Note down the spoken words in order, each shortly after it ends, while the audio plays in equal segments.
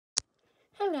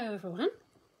Hello everyone,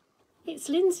 it's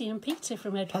Lindsay and Peter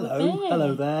from Edward Bay.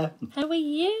 Hello there. How are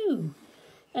you?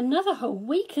 Another whole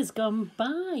week has gone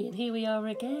by and here we are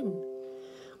again.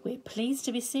 We're pleased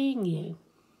to be seeing you.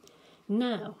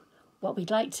 Now, what we'd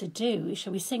like to do is,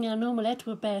 shall we sing our normal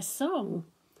Edward Bear song?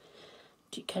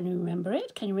 Can you remember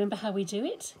it? Can you remember how we do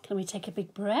it? Can we take a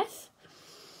big breath?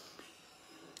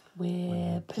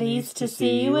 We're pleased to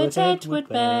see you at Edward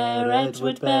Bear,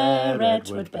 Edward Bear,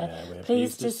 Edward Bear. We're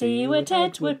pleased to see you at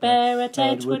Edward Bear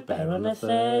on a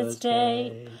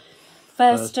Thursday.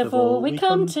 First of all we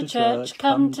come to church,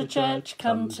 come to church,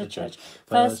 come to church.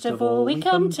 First of all we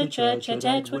come to church at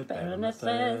Edward Bear on a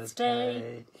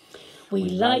Thursday. We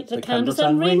light the candles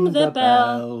and ring the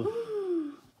bell.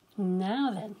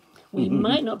 Now then, we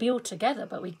might not be all together,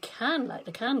 but we can light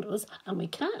the candles and we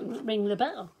can ring the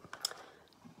bell.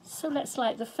 So let's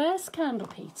light the first candle,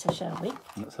 Peter, shall we?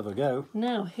 Let's have a go.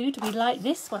 Now, who do we light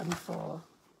this one for?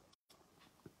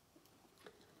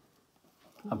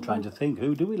 I'm trying to think,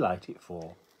 who do we light it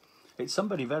for? It's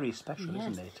somebody very special,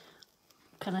 Yes. isn't it?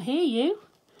 Can I hear you?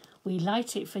 We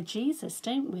light it for Jesus,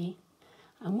 don't we?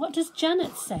 And what does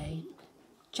Janet say?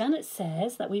 Janet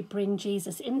says that we bring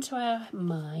Jesus into our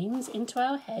minds, into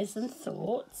our heads and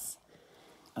thoughts,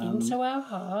 into our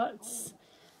hearts.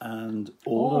 And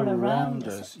all around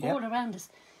us. Yep. All around us.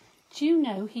 Do you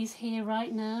know he's here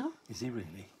right now? Is he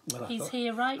really? Well, He's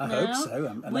here right I now. hope so,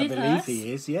 and I with believe us,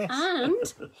 he is, yes.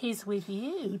 And he's with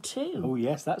you too. Oh,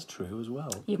 yes, that's true as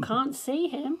well. You can't see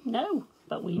him, no,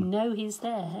 but we know he's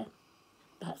there.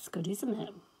 That's good, isn't it?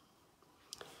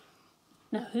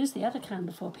 Now, who's the other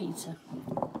candle for, Peter?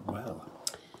 Well,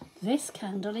 This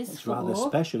candle is it's for rather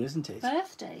special, isn't it?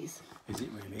 birthdays. Is it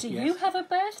really? Do Yes. you have a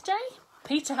birthday?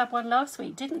 Peter had one last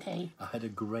week, didn't he? I had a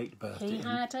great birthday. He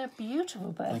had a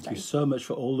beautiful birthday. Thank you so much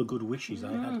for all the good wishes.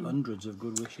 I had hundreds of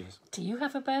good wishes. Do you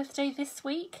have a birthday this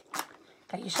week?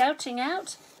 Are you shouting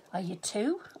out? Are you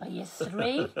 2? Are you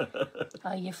 3?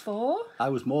 Are you 4? I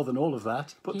was more than all of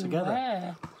that put together.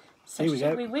 Were. So Here we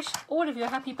shall go. we wish all of you a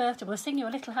happy birthday? We'll sing you a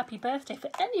little happy birthday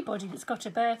for anybody that's got a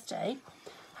birthday.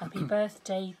 Happy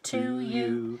birthday to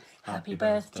you. Happy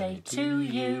birthday to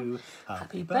you.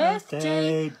 Happy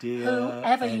birthday, dear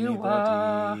whoever you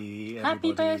are. anybody, Happy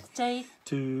everybody birthday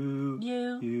to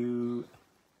you.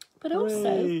 But Hooray.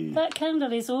 also, that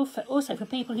candle is also for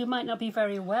people who might not be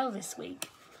very well this week.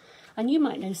 And you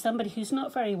might know somebody who's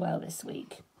not very well this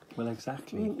week. Well,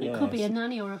 exactly. It could be a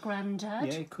nanny or a granddad.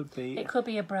 Yeah, it could be. It could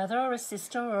be a brother or a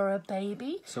sister or a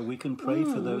baby. So we can pray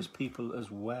for those people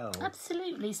as well.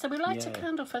 Absolutely. So we light a Yeah.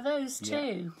 candle for those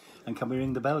too. And can we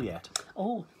ring the bell yet?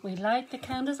 Oh, we light the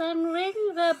candles and ring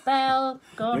the bell.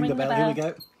 Go on, Ring the bell. Here we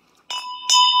go.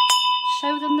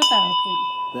 Show them the bell, Pete.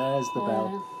 There's the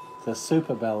bell. The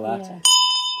super bell, that. Yeah.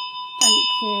 Thank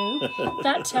you.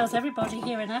 That tells everybody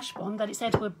here in Ashbourne that it's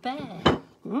Edward Bear.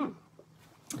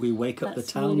 We wake up the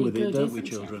That's town really with it, good, don't we, isn't it?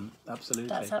 children? Absolutely.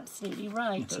 That's absolutely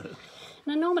right.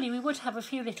 Now, normally we would have a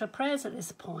few little prayers at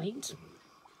this point.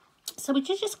 So would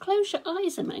you just close your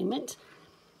eyes a moment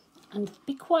and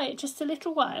be quiet just a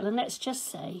little while, and let's just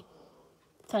say,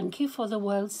 thank you for the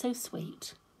world so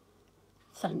sweet.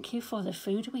 Thank you for the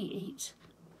food we eat.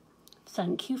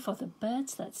 Thank you for the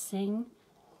birds that sing.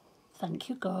 Thank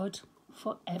you, God,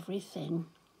 for everything.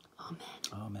 Amen.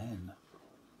 Amen.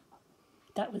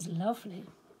 That was lovely.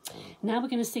 Now we're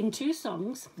going to sing 2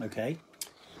 songs. Okay.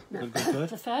 Now, Good.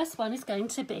 the first one is going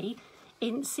to be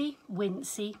Incy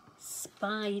Wincy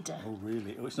Spider. Oh,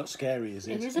 really? Oh, it's not scary, is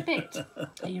it? It is a bit.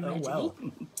 Are you ready? Oh, well.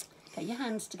 Get your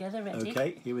hands together, ready?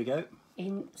 Okay, here we go.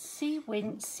 Incy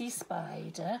Wincy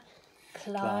Spider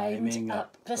climbed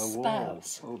up the wall.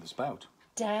 spout. Oh, the spout.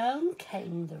 Down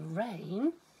came the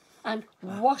rain and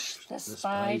washed the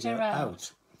spider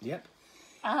out. Yep.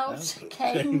 Out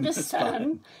came the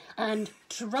sun and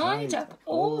dried up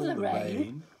all the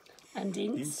rain. And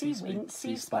Incy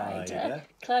Wincy Spider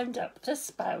climbed up the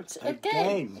spout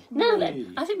again. Now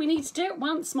then, I think we need to do it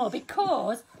once more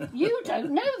because you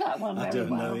don't know that one very well. I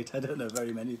don't know it. I don't know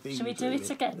very many things. Shall we do it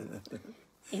again?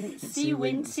 Incy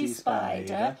Wincy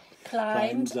Spider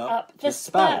climbed up the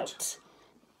spout.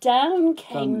 Down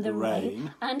came the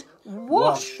rain and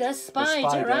washed the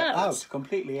spider out.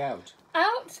 Completely out.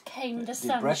 Out came the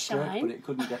sunshine, but it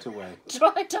couldn't get away.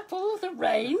 dried up all the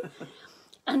rain,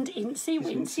 and Incy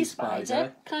Wincy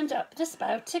Spider climbed up the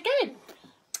spout again.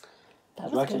 That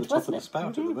was Right good, at the top of wasn't the it?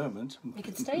 spout at the moment. You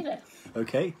can stay there.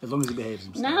 Okay, as long as he behaves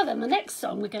himself. Now then, the next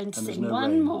song we're going to And there's sing no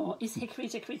one rain. more is Hickory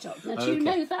Dickory Dock. Now, do you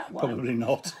know that one? Probably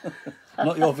not.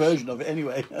 Not your version of it,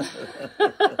 anyway.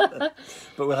 But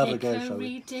we'll have a go, shall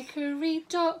we? Hickory Dickory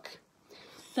Dock,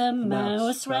 the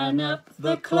mouse ran up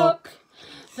the clock.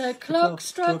 The clock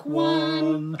struck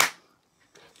 1.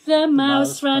 The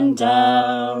mouse ran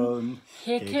down.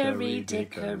 Hickory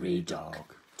dickory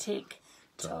dock. Tick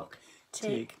tock,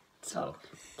 tick tock.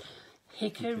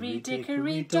 Hickory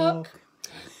dickory dock.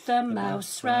 The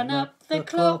mouse ran up the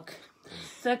clock.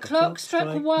 The clock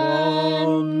struck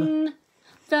one.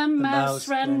 The mouse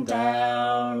ran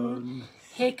down.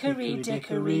 Hickory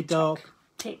dickory dock.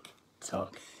 Tick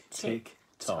tock, tick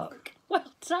tock. Well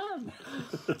done.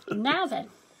 Now then,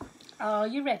 are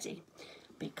you ready?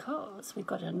 Because we've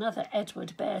got another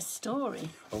Edward Bear story.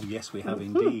 Oh yes, we have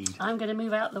indeed. I'm going to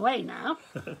move out the way now.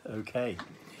 Okay.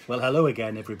 Well, hello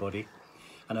again, everybody,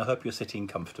 and I hope you're sitting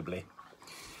comfortably.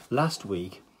 Last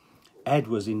week, Ed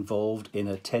was involved in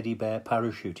a teddy bear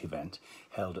parachute event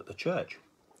held at the church.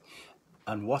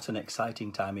 And what an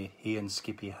exciting time he and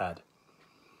Skippy had.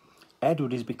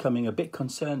 Edward is becoming a bit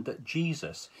concerned that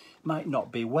Jesus might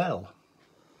not be well.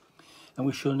 And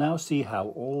we shall now see how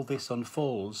all this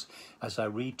unfolds as I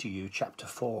read to you chapter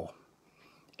 4.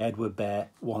 Edward Bear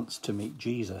wants to meet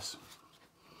Jesus.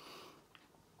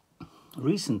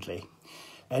 Recently,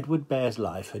 Edward Bear's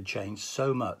life had changed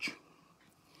so much.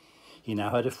 He now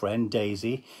had a friend,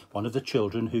 Daisy, one of the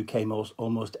children who came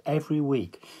almost every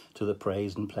week to the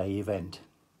praise and play event.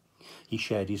 He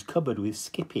shared his cupboard with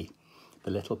Skippy, the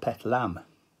little pet lamb,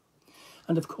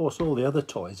 and of course all the other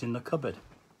toys in the cupboard.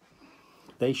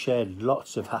 They shared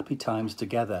lots of happy times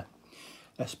together,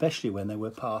 especially when they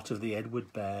were part of the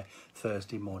Edward Bear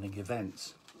Thursday morning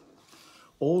events.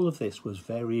 All of this was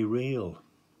very real.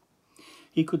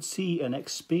 He could see and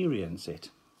experience it.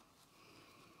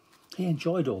 He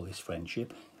enjoyed all this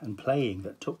friendship and playing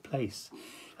that took place,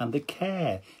 and the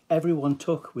care everyone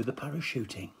took with the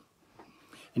parachuting.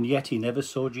 And yet he never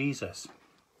saw Jesus.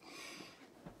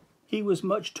 He was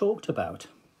much talked about.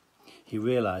 He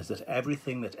realised that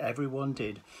everything that everyone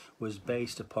did was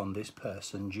based upon this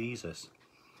person, Jesus.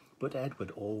 But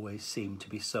Edward always seemed to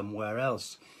be somewhere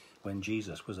else when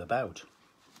Jesus was about.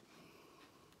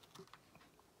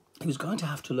 He was going to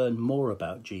have to learn more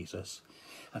about Jesus,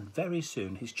 and very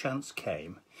soon his chance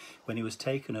came when he was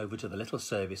taken over to the little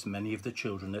service many of the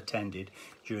children attended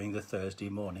during the Thursday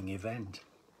morning event.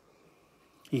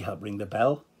 He helped ring the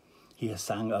bell. He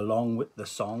sang along with the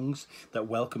songs that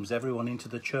welcomes everyone into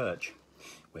the church.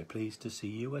 We're pleased to see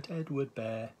you at Edward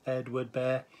Bear, Edward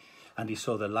Bear. And he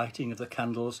saw the lighting of the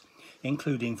candles,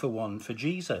 including one for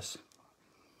Jesus.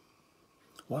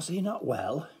 Was he not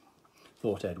well?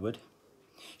 Thought Edward.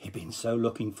 He'd been so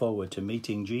looking forward to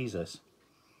meeting Jesus.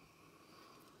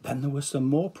 Then there were some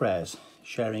more prayers,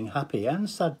 sharing happy and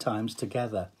sad times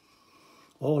together,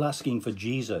 all asking for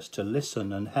Jesus to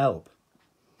listen and help.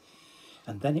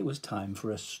 And then it was time for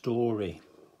a story.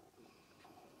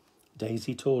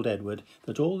 Daisy told Edward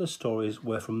that all the stories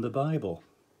were from the Bible,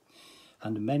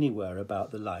 and many were about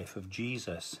the life of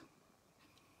Jesus.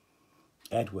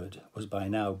 Edward was by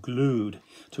now glued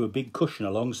to a big cushion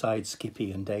alongside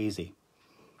Skippy and Daisy.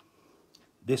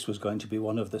 This was going to be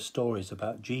one of the stories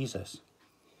about Jesus.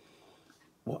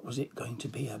 What was it going to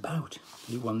be about?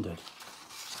 He wondered.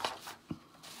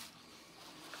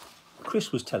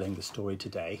 Chris was telling the story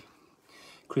today.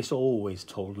 Chris always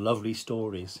told lovely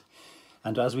stories.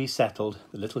 And as we settled,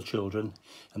 the little children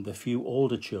and the few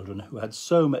older children who had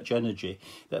so much energy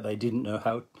that they didn't know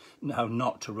how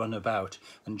not to run about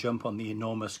and jump on the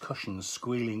enormous cushions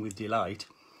squealing with delight,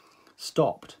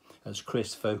 stopped as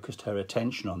Chris focused her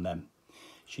attention on them.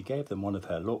 She gave them one of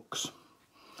her looks.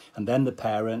 And then the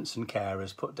parents and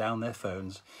carers put down their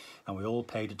phones and we all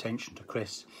paid attention to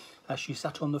Chris as she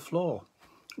sat on the floor,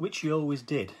 which she always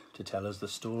did to tell us the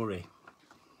story.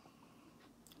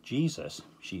 Jesus,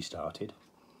 she started,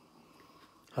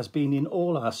 has been in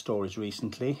all our stories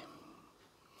recently.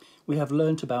 We have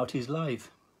learnt about his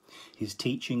life, his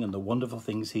teaching and the wonderful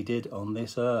things he did on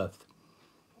this earth.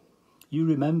 You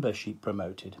remember, she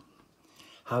promoted,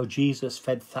 how Jesus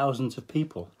fed thousands of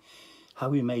people,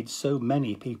 how he made so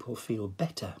many people feel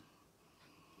better.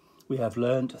 We have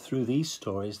learnt through these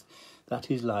stories that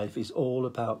his life is all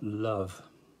about love.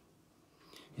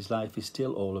 His life is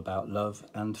still all about love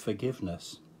and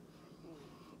forgiveness.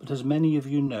 But as many of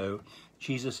you know,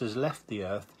 Jesus has left the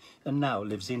earth and now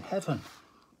lives in heaven.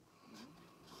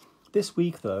 This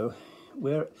week, though,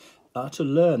 we are to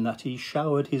learn that he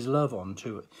showered his love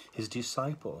onto his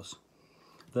disciples,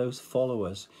 those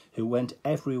followers who went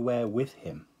everywhere with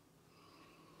him,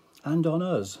 and on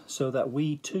us, so that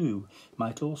we too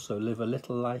might also live a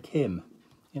little like him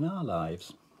in our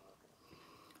lives.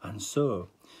 And so,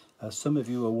 as some of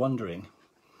you are wondering,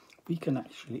 we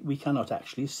cannot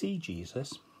actually see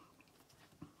Jesus.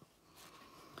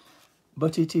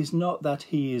 But it is not that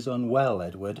he is unwell,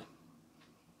 Edward.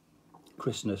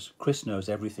 Chris knows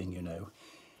everything, you know.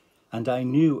 And I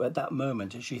knew at that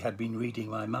moment she had been reading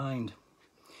my mind.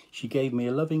 She gave me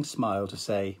a loving smile to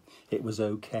say it was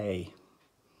okay.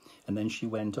 And then she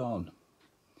went on.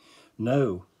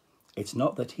 No, it's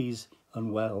not that he's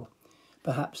unwell.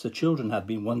 Perhaps the children had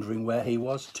been wondering where he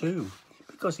was too,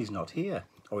 because he's not here,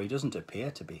 or he doesn't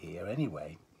appear to be here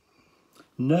anyway.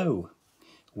 No,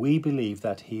 we believe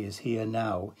that he is here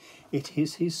now. It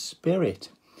is his spirit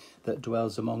that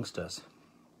dwells amongst us.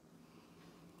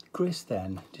 Chris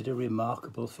then did a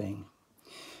remarkable thing.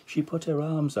 She put her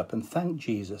arms up and thanked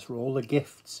Jesus for all the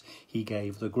gifts he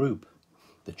gave the group,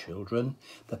 the children,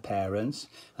 the parents,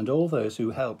 and all those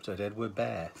who helped at Edward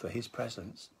Bear for his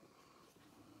presence.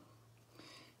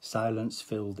 Silence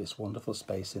filled this wonderful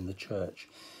space in the church,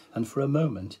 and for a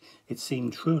moment it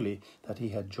seemed truly that he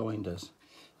had joined us,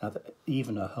 and that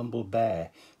even a humble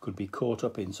bear could be caught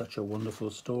up in such a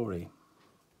wonderful story.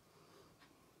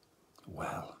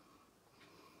 Well,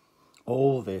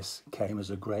 all this came as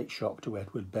a great shock to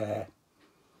Edward Bear.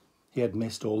 He had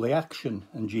missed all the action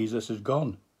and Jesus had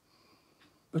gone.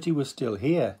 But he was still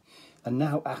here and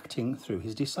now acting through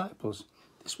his disciples.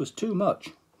 This was too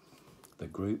much. The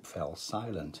group fell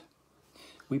silent.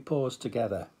 We paused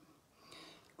together.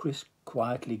 Chris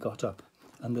quietly got up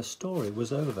and the story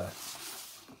was over.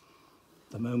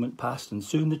 The moment passed and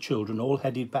soon the children all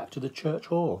headed back to the church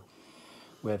hall,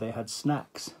 where they had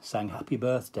snacks, sang happy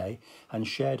birthday and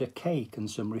shared a cake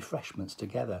and some refreshments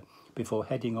together before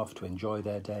heading off to enjoy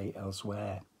their day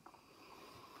elsewhere.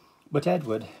 But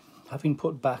Edward, having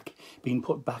been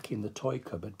put back in the toy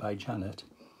cupboard by Janet,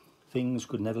 things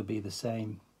could never be the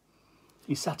same.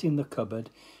 He sat in the cupboard,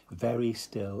 very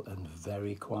still and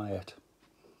very quiet,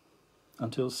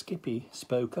 until Skippy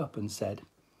spoke up and said,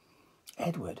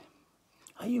 "Edward,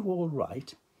 are you all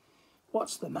right?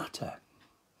 What's the matter?"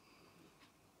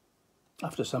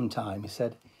 After some time he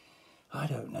said, "I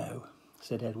don't know,"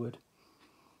 said Edward.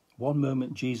 "One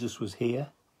moment Jesus was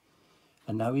here,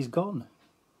 and now he's gone.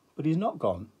 But he's not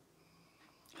gone.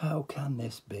 How can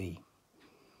this be?"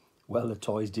 Well, the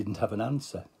toys didn't have an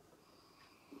answer.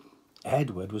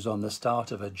 Edward was on the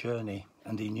start of a journey,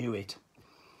 and he knew it.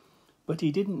 But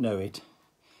he didn't know it,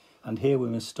 and here we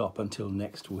must stop until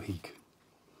next week.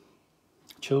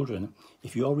 Children,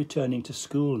 if you're returning to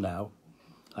school now,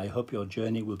 I hope your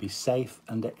journey will be safe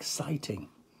and exciting.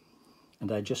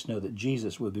 And I just know that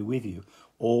Jesus will be with you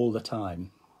all the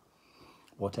time,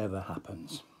 whatever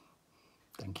happens.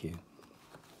 Thank you.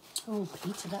 Oh,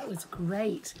 Peter, that was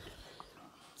great.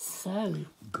 So,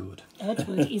 Good.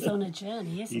 Edward is on a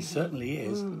journey, isn't he? He certainly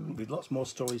is, with lots more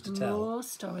stories to tell. More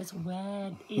stories.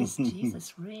 Where is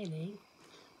Jesus really?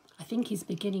 I think he's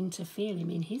beginning to feel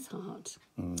him in his heart.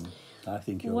 I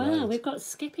think you're Wow, right. we've got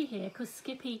Skippy here, because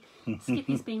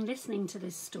Skippy's been listening to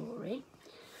this story.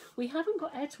 We haven't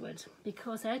got Edward,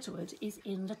 because Edward is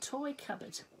in the toy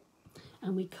cupboard.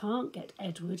 And we can't get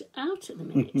Edward out at the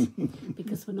minute,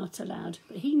 because we're not allowed.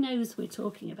 But he knows we're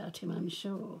talking about him, I'm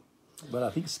sure. Well,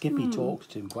 I think Skippy talks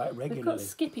to him quite regularly. We've got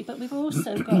Skippy, but we've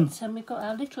also got we've got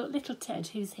our little Ted,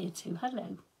 who's here too.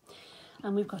 Hello.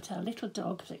 And we've got our little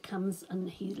dog that comes and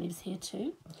he lives here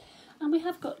too. And we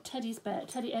have got Teddy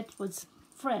Edward's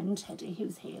friend, Teddy,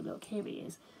 who's here. Look, here he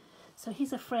is. So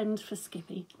he's a friend for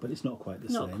Skippy. But it's not quite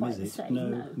the Not same, quite is the it? same,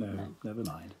 no. Never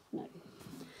mind. No.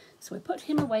 So we put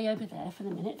him away over there for the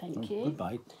minute, thank you.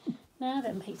 Goodbye. Now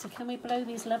then, Peter, can we blow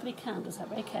these lovely candles out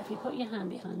very carefully? Put your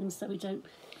hand behind them so we don't...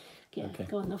 Yeah, Okay.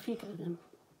 Go on, off you go then.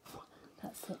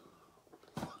 That's it.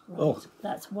 Right, Oh.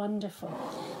 That's wonderful.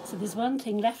 So there's one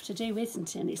thing left to do,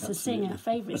 isn't it? And it's to sing our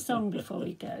favourite song before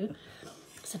we go.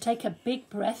 So take a big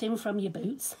breath in from your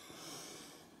boots.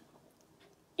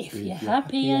 If you're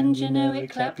happy and you know it,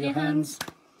 clap your hands.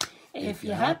 If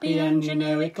you're happy and you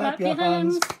know it, clap your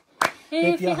hands.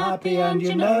 If you're happy and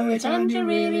you know it and you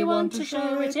really want to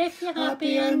show it. If you're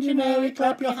happy and you know it,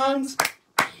 clap your hands.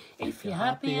 If you're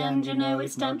happy and you know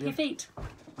it, stamp your feet.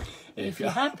 If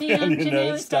you're happy and you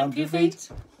know it, stamp your feet.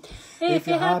 If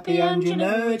you're happy and you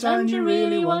know it and you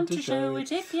really want to show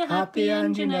it. If you're happy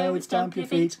and you know it, stamp your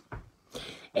feet.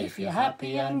 If you're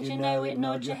happy and you know it,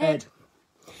 nod your head.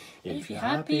 If you're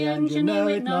happy and you know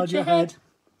it, nod your head.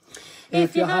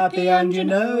 If you're happy and you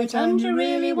know it and you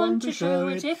really want to show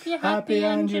it. If you're happy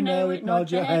and you know it,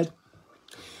 nod your head.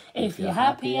 If you're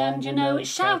happy and you know it,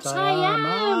 shout,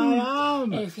 I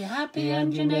am. If you're happy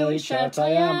and you know it, shout, I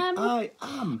am. I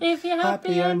am. If you're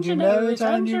happy and you know it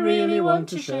and you really want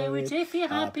to show it. If you're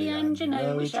happy and you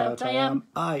know it, shout, I am.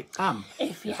 I am.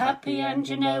 If you're happy and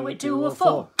you know it, do a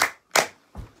four.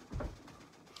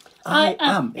 I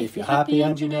am. If you're happy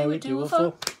and you know it, do a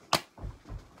four.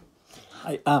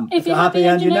 I am. If you're happy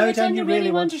and you know it and you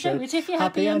really want to show it. If you're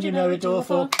happy and you know it, do a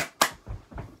four.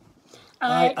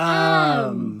 I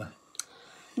am.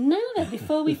 Now then,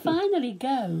 before we finally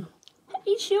go,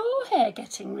 is your hair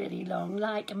getting really long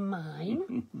like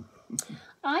mine?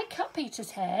 I cut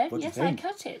Peter's hair. What do you yes, think? I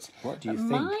cut it. What do you think?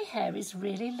 My hair is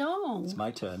really long. It's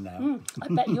my turn now. I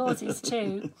bet yours is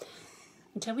too.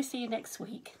 Until we see you next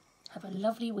week, have a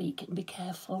lovely week and be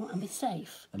careful and be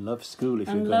safe. And love school if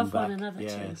And you're going love back. one another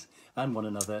yes. too. And one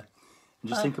another. And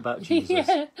just think about Jesus.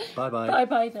 Yeah. Bye-bye.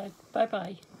 Bye-bye then.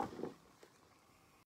 Bye-bye.